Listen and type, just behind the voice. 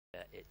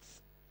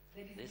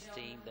this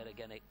team that are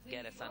going to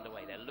get us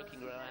underway. They're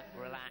looking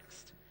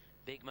relaxed.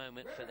 Big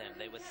moment for them.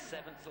 They were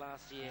 7th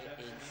last year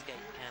in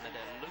Skate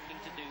Canada, looking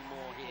to do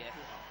more here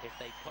if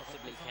they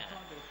possibly can.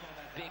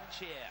 Big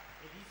cheer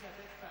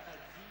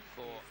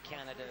for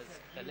Canada's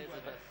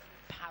Elizabeth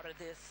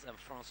Paradis and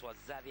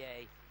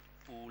François-Xavier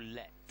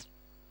Quellette.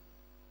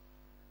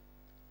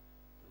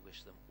 We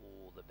wish them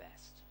all the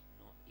best.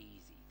 Not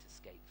easy to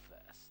skate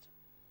first.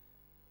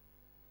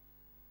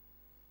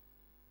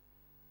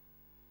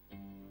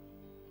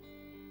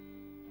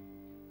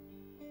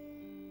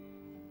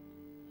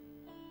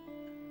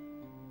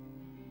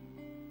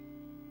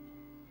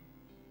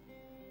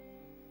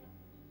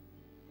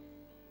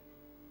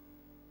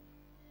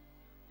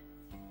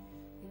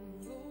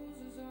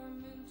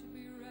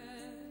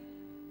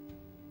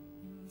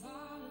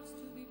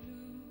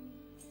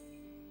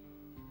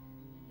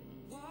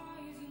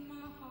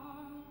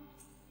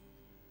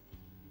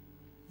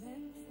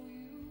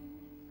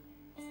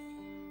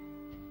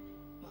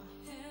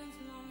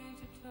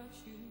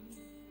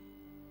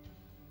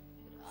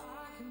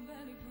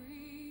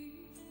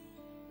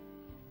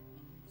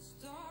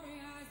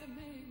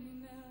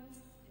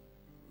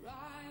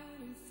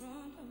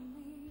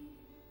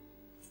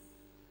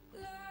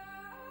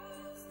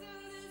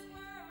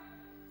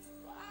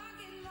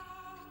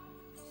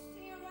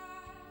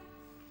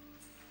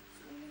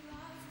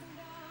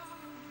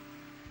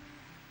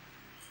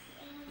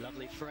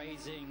 Lovely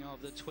phrasing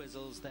of the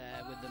twizzles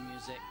there with the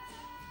music.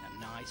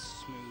 A nice,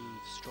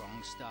 smooth,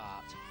 strong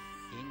start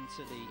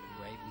into the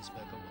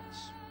Ravensburger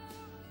waltz.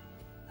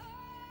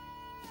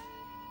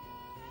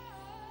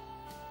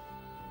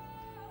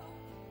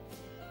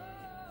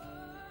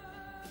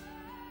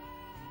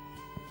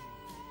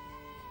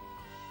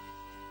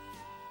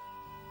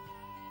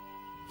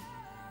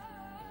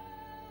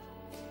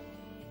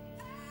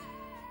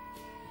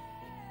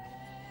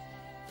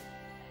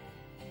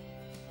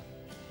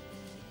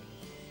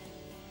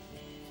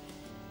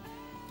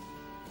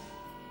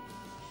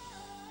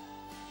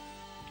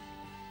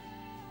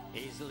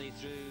 Easily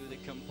through the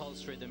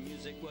compulsory, the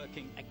music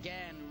working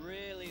again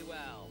really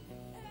well.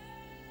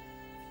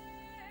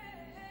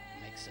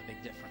 Makes a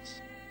big difference.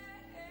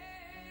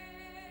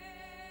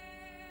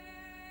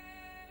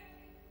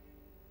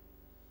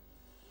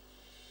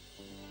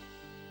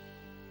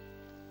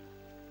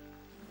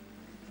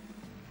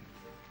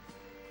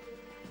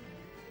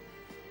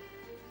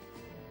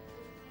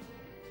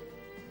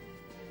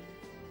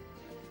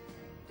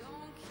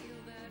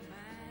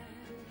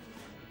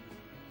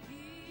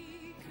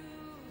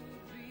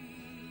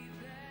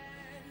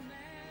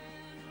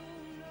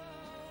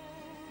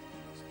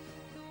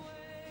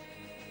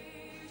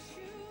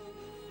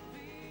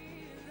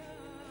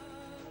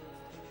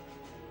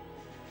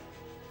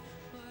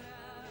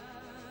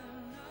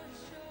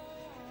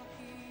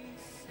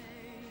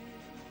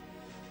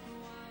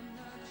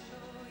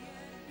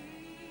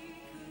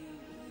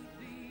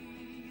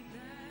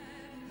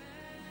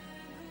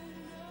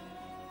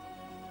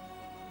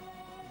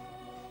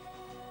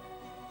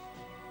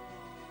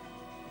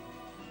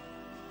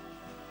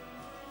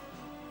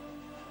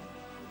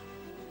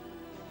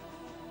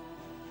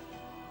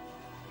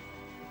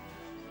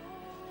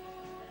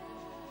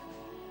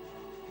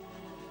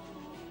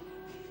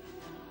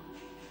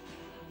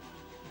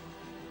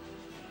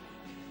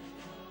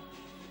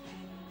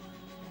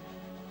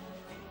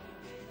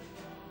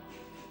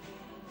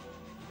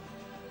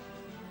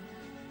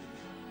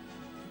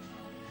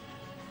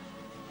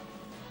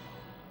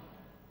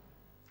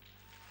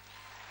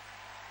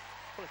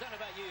 Well, I don't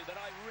know about you,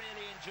 but I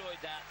really enjoyed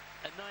that.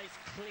 A nice,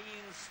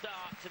 clean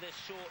start to this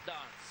short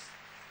dance.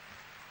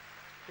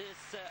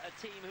 This a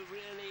team who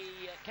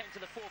really came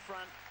to the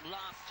forefront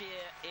last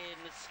year in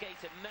Skate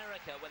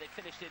America, where they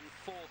finished in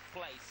 4th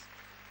place.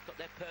 Got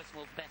their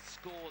personal best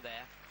score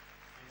there,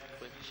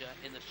 which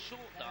in the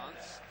short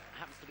dance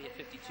happens to be a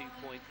 52.11.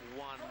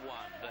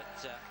 But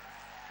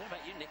what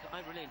about you, Nick?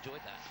 I really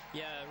enjoyed that.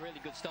 Yeah, a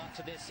really good start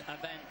to this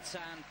event,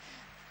 and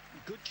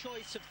good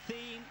choice of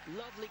theme,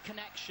 lovely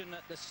connection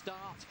at the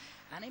start,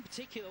 and in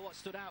particular what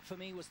stood out for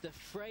me was the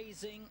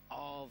phrasing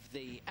of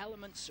the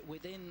elements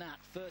within that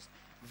first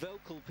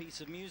vocal piece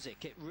of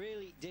music. It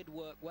really did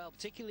work well,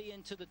 particularly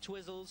into the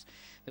twizzles.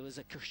 There was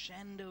a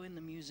crescendo in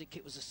the music.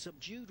 It was a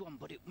subdued one,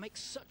 but it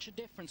makes such a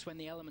difference when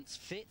the elements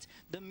fit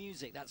the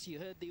music. That's, you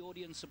heard the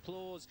audience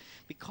applause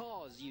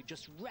because you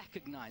just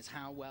recognize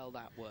how well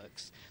that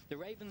works. The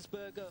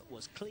Ravensburger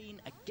was clean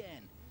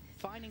again.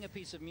 Finding a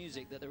piece of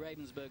music that the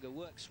Ravensburger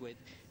works with,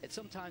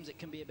 sometimes it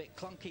can be a bit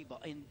clunky,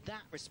 but in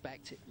that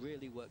respect, it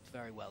really worked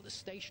very well. The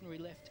stationary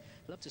lift,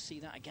 love to see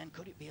that again.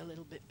 Could it be a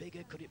little bit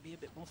bigger? Could it be a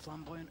bit more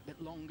flamboyant, a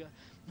bit longer?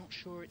 Not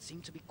sure. It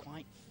seemed to be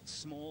quite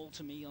small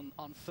to me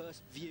on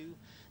first view,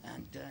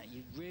 and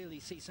you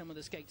really see some of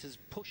the skaters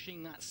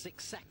pushing that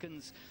 6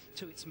 seconds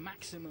to its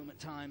maximum at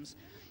times.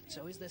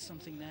 So is there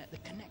something there? The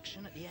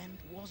connection at the end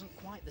wasn't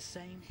quite the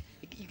same.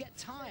 You get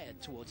tired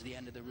towards the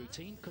end of the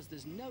routine because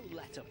there's no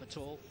let-up at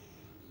all.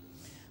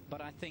 But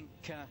I think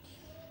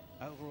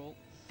overall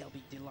they'll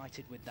be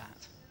delighted with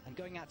that. And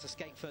going out to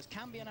skate first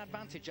can be an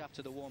advantage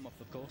after the warm-up,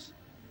 of course.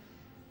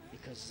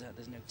 because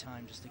there's no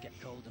time just to get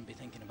cold and be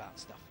thinking about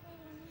stuff.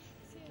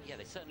 Yeah,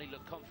 they certainly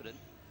look confident.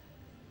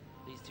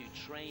 These two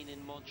train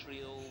in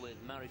Montreal with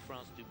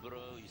Marie-France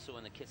Dubreau. You saw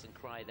in the kiss and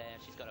cry there.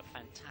 She's got a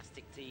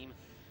fantastic team.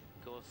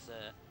 Of course,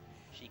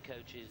 she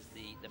coaches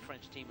the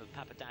French team of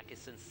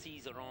Papadakis and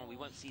Cizeron. We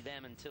won't see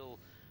them until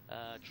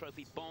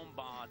Trophy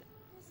Bombard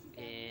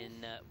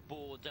in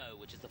Bordeaux,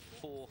 which is the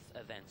 4th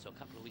event, so a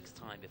couple of weeks'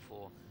 time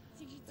before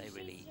they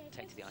really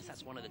take to the ice.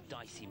 That's one of the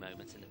dicey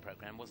moments in the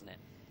program, wasn't it?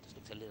 Just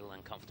looked a little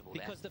uncomfortable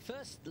because there. The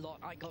first lot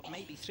I got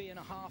maybe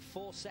 3.5,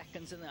 4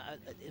 seconds, and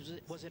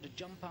was it a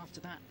jump after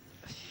that?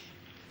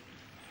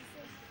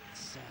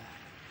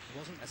 It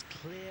wasn't as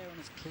clear and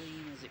as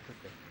clean as it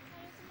could be.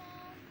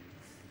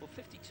 Well,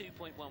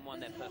 52.11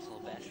 their personal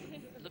best.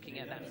 Looking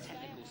at that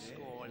technical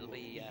score, it'll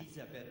be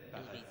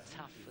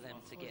tough for them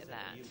to get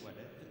that. But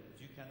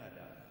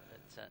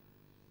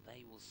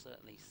they will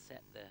certainly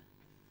set the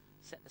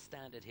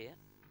standard here.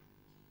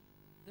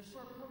 The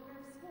short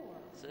program score.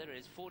 So there it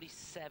is,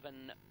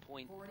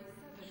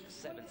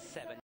 47.77.